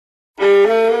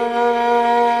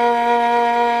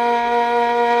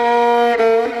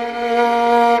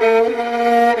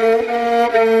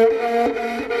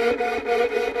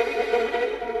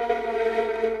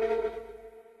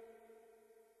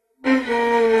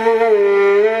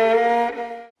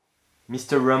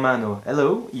Mr. Romano,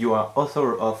 hello, you are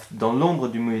author of Dans l'ombre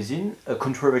du muezzin, a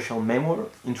controversial memoir.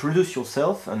 Introduce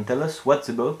yourself and tell us what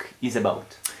the book is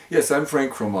about. Yes, I'm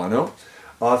Frank Romano,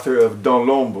 author of Dans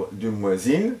l'ombre du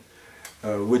muezzin,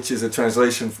 which is a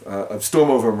translation of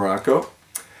Storm over Morocco.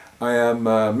 I am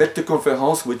maître de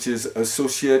conférence, which is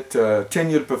associate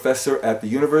tenured professor at the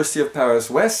University of Paris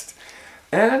West,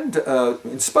 and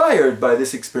inspired by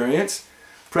this experience,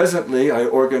 presently, I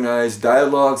organize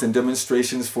dialogues and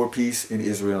demonstrations for peace in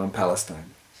Israel and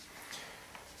Palestine.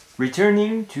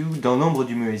 Returning to Dans l'ombre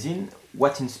du muezzin,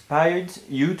 what inspired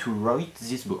you to write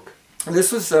this book?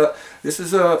 This is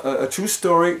a true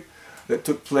story that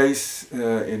took place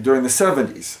during the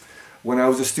 70s, when I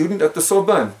was a student at the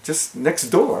Sorbonne, just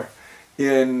next door,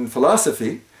 in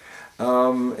philosophy.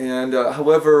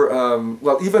 However,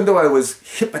 well, even though I was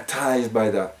hypnotized by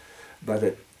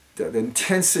the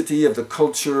intensity of the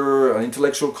culture,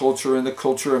 intellectual culture, and the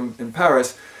culture in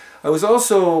Paris, I was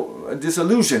also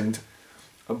disillusioned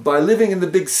by living in the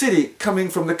big city, coming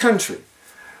from the country.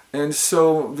 And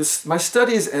so my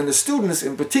studies, and the students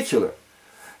in particular,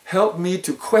 helped me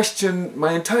to question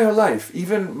my entire life,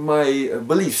 even my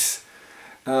beliefs.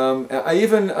 I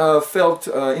even felt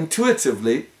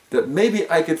intuitively that maybe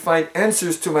I could find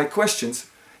answers to my questions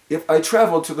if I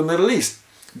traveled to the Middle East.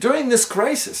 During this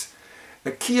crisis,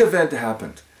 a key event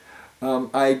happened.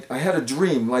 I had a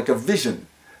dream, like a vision,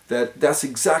 that's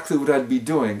exactly what I'd be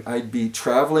doing. I'd be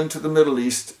traveling to the Middle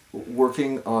East,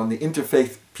 working on the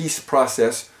interfaith peace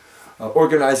process,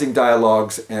 organizing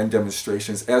dialogues and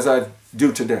demonstrations, as I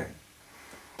do today.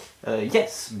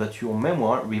 Yes, but your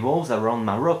memoir revolves around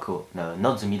Morocco,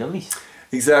 not the Middle East.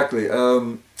 Exactly.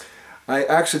 I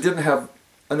actually didn't have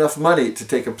enough money to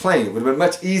take a plane. It would have been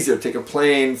much easier to take a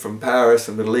plane from Paris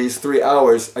to the Middle East, 3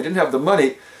 hours. I didn't have the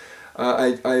money.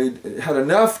 I had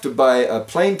enough to buy a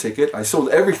plane ticket. I sold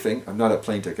everything. I'm not a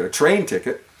plane ticket, a train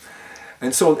ticket.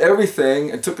 And sold everything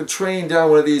and took a train down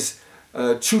one of these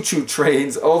choo-choo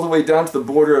trains all the way down to the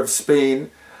border of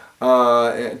Spain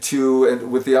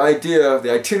with the idea, the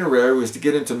itinerary was to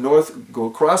get into go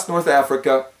across North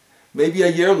Africa, maybe a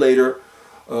year later,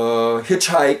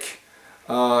 hitchhike,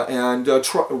 and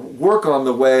work on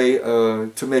the way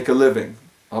to make a living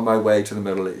on my way to the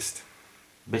Middle East.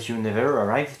 But you never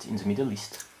arrived in the Middle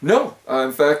East. No,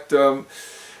 in fact, Dans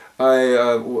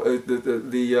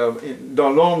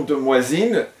l'ombre du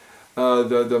muezzin,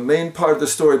 the main part of the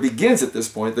story begins at this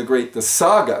point, the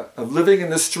saga of living in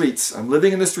the streets. I'm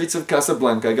living in the streets of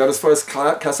Casablanca. I got as far as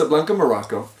Casablanca,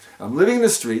 Morocco. I'm living in the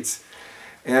streets,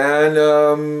 and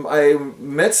I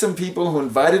met some people who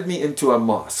invited me into a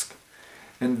mosque.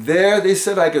 And there they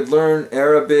said I could learn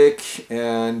Arabic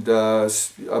and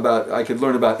I could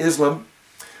learn about Islam.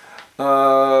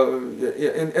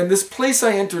 And this place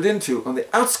I entered into on the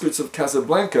outskirts of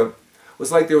Casablanca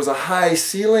was like there was a high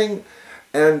ceiling,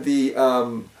 and the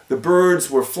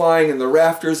birds were flying in the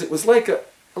rafters. It was like a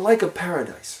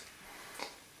paradise.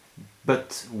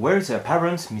 But were the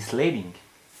appearance misleading?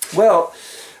 Well,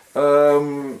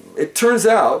 it turns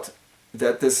out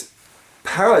that this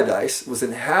paradise was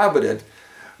inhabited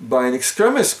by an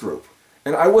extremist group,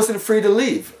 and I wasn't free to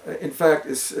leave. In fact,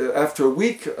 after a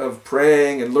week of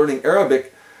praying and learning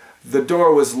Arabic, the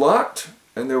door was locked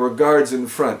and there were guards in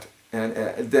front. And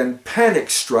then panic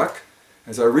struck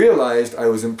as I realized I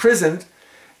was imprisoned,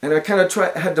 and I kind of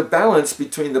had to balance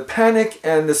between the panic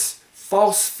and this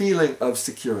false feeling of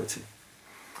security.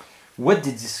 What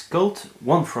did this cult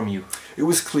want from you? It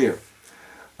was clear.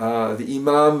 The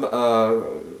Imam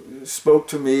spoke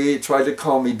to me, tried to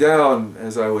calm me down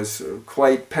as I was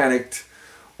quite panicked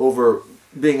over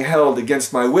being held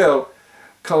against my will.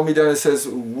 Calmed me down and says,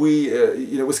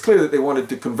 it was clear that they wanted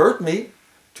to convert me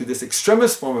to this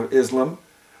extremist form of Islam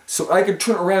so I could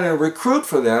turn around and recruit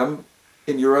for them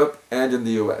in Europe and in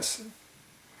the US.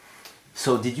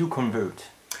 So did you convert?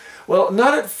 Well,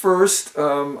 not at first.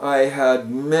 I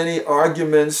had many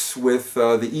arguments with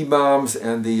the imams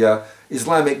and the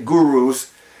Islamic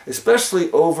gurus,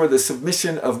 especially over the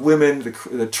submission of women,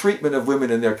 the treatment of women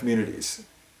in their communities.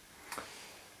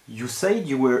 You said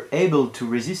you were able to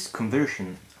resist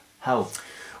conversion. How?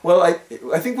 Well, I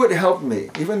think what helped me,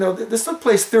 even though this took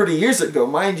place 30 years ago,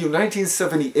 mind you,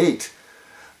 1978,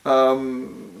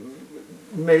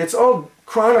 it's all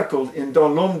chronicled in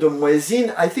Dans l'ombre du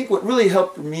muezzin. I think what really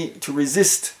helped me to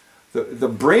resist the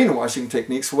brainwashing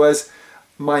techniques was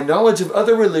my knowledge of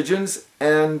other religions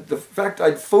and the fact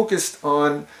I'd focused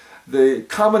on the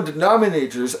common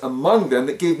denominators among them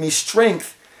that gave me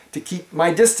strength to keep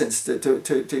my distance,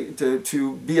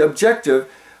 to be objective,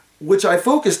 which I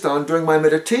focused on during my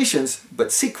meditations,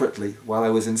 but secretly while I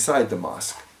was inside the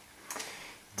mosque.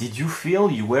 Did you feel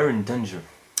you were in danger?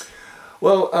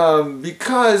 Well,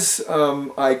 because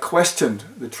I questioned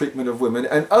the treatment of women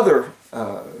and other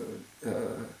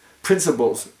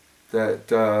principles that,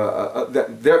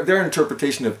 that their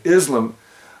interpretation of Islam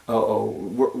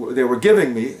they were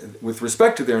giving me with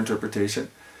respect to their interpretation,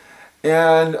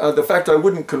 and the fact I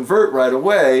wouldn't convert right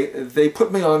away, they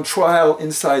put me on trial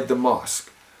inside the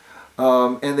mosque.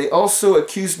 And they also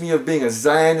accused me of being a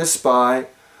Zionist spy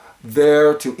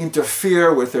there to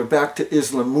interfere with their Back to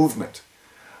Islam movement.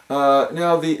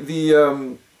 Now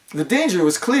the danger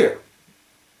was clear.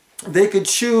 They could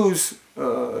choose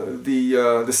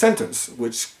the sentence,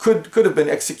 which could have been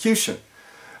execution.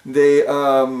 They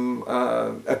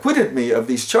acquitted me of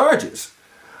these charges,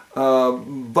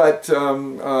 but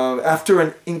after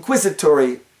an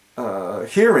inquisitory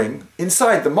hearing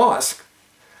inside the mosque,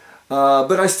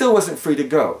 but I still wasn't free to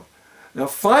go. Now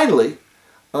finally,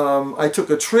 I took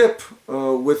a trip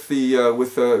with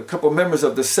a couple members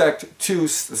of the sect to the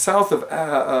south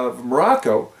of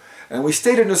Morocco, and we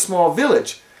stayed in a small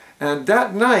village. And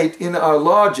that night in our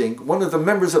lodging, one of the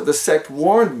members of the sect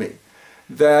warned me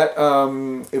that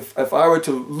if I were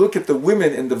to look at the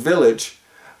women in the village,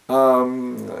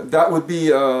 that would be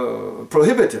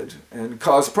prohibited and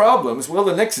cause problems. Well,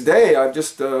 the next day I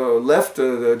just left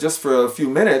just for a few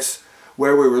minutes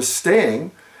where we were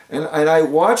staying, and I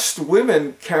watched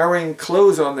women carrying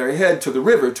clothes on their head to the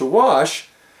river to wash.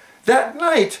 That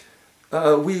night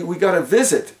we got a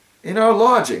visit in our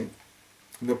lodging,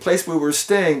 in the place we were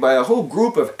staying, by a whole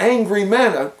group of angry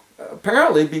men,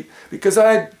 apparently because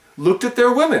I looked at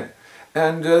their women,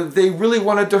 and they really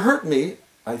wanted to hurt me,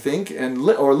 I think,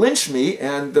 or lynch me,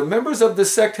 and the members of the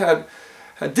sect had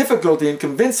difficulty in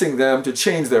convincing them to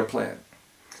change their plan.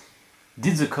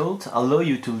 Did the cult allow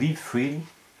you to live freely?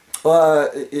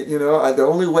 You know, the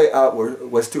only way out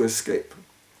was to escape.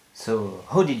 So,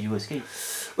 how did you escape?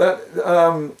 Well,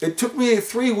 it took me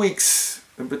 3 weeks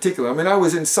in particular. I mean, I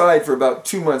was inside for about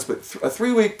 2 months, but a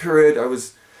 3-week period,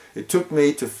 it took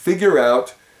me to figure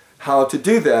out how to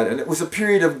do that. And it was a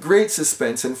period of great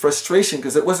suspense and frustration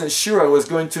because I wasn't sure I was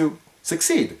going to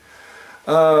succeed.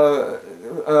 I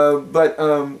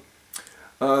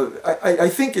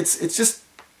think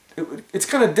it's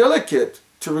kind of delicate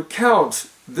to recount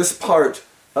this part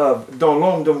of Dans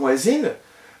l'Ombre du Muezzin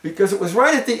because it was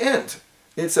right at the end.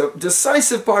 It's a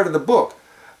decisive part of the book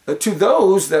to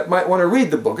those that might want to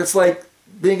read the book. It's like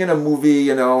being in a movie,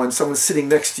 you know, and someone's sitting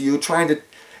next to you trying to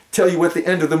tell you what the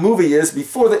end of the movie is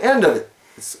before the end of it.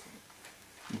 It's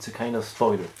a kind of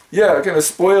spoiler. Yeah, it kind of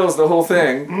spoils the whole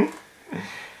thing.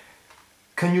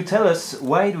 Can you tell us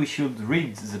why we should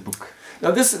read the book?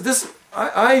 Now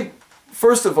I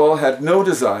first of all had no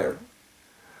desire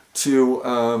to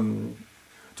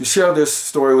share this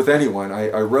story with anyone.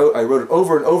 I wrote it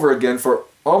over and over again for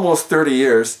almost 30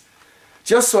 years,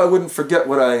 just so I wouldn't forget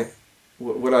what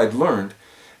I'd learned.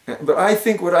 But I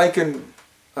think what I can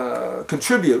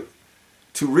contribute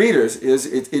to readers is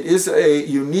it is a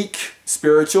unique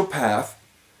spiritual path,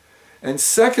 and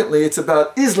secondly, it's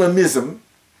about Islamism,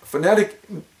 fanatic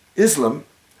Islam,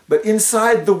 but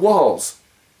inside the walls,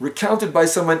 recounted by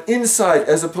someone inside,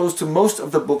 as opposed to most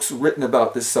of the books written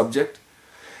about this subject.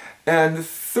 And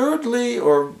thirdly,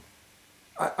 or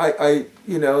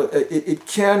you know, it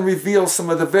can reveal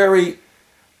some of the very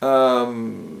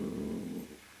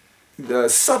the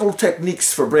subtle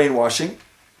techniques for brainwashing.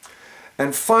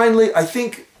 And finally, I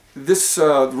think this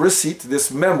Récit,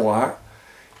 this memoir,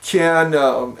 can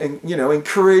you know,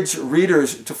 encourage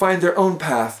readers to find their own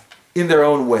path in their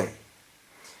own way.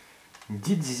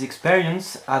 Did this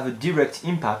experience have a direct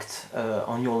impact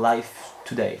on your life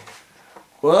today?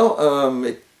 Well,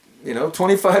 you know,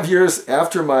 25 years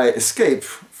after my escape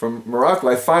from Morocco,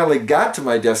 I finally got to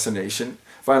my destination,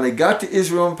 finally got to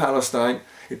Israel and Palestine.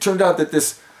 It turned out that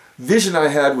this vision I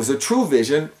had was a true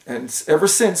vision, and ever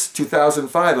since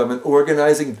 2005 I've been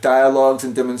organizing dialogues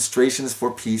and demonstrations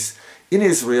for peace in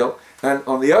Israel and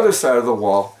on the other side of the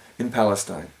wall in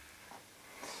Palestine.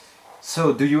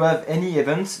 So, do you have any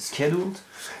events scheduled?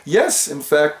 Yes, in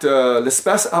fact,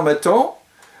 l'Espace Armaton,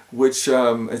 which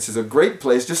is a great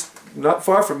place, just not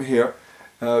far from here,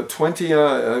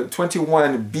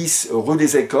 21 bis Rue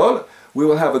des Écoles. We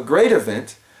will have a great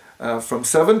event from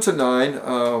 7 to 9.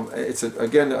 It's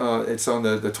on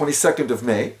the 22nd of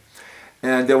May.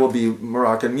 And there will be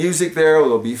Moroccan music there,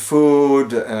 there'll be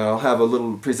food, I'll have a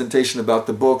little presentation about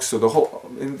the book, so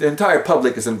the entire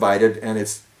public is invited, and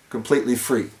it's completely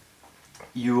free.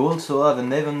 You also have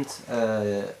an event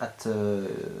at the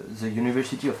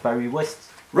University of Paris West.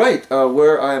 Right,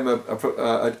 where I'm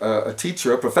a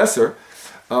teacher, a professor.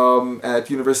 at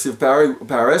University of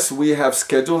Paris, we have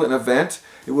scheduled an event.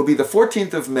 It will be the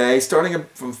 14th of May, starting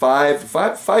from 5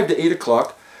 to 8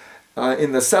 o'clock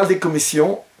in the Salle des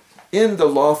Commissions in the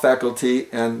law faculty,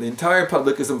 and the entire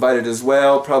public is invited as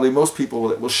well. Probably most people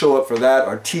will show up for that,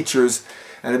 our teachers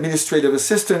and administrative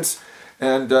assistants,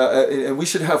 and we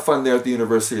should have fun there at the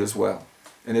university as well.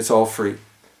 And it's all free.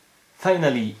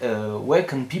 Finally, where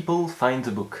can people find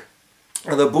the book?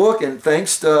 The book, and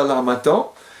thanks to L'OMBRE,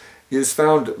 is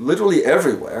found literally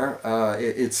everywhere.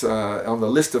 It's on the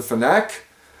list of Fnac,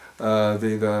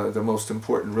 the most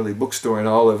important really bookstore in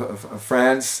all of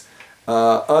France.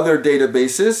 Other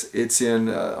databases, it's on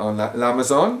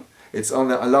Amazon, it's on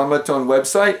the L'OMBRE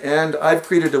website, and I've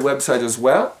created a website as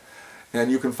well. And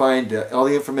you can find all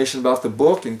the information about the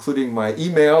book, including my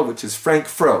email, which is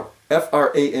frankfro,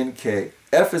 F-R-A-N-K,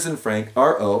 F as in Frank,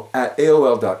 R-O, at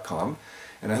AOL.com.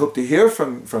 And I hope to hear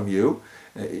from you.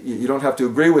 You don't have to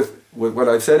agree with what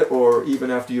I've said, or even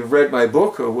after you've read my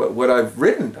book or what I've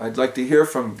written. I'd like to hear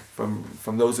from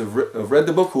those who have read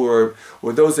the book or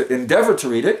those that endeavor to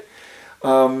read it.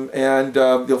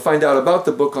 You'll find out about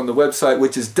the book on the website,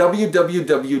 which is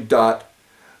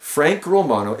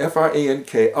www.frankromano,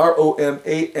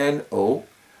 F-R-A-N-K-R-O-M-A-N-O,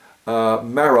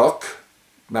 Maroc,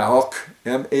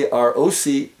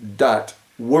 M-A-R-O-C,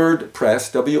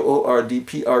 .wordpress,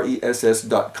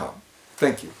 W-O-R-D-P-R-E-S-S.com.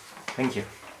 Thank you. Thank you.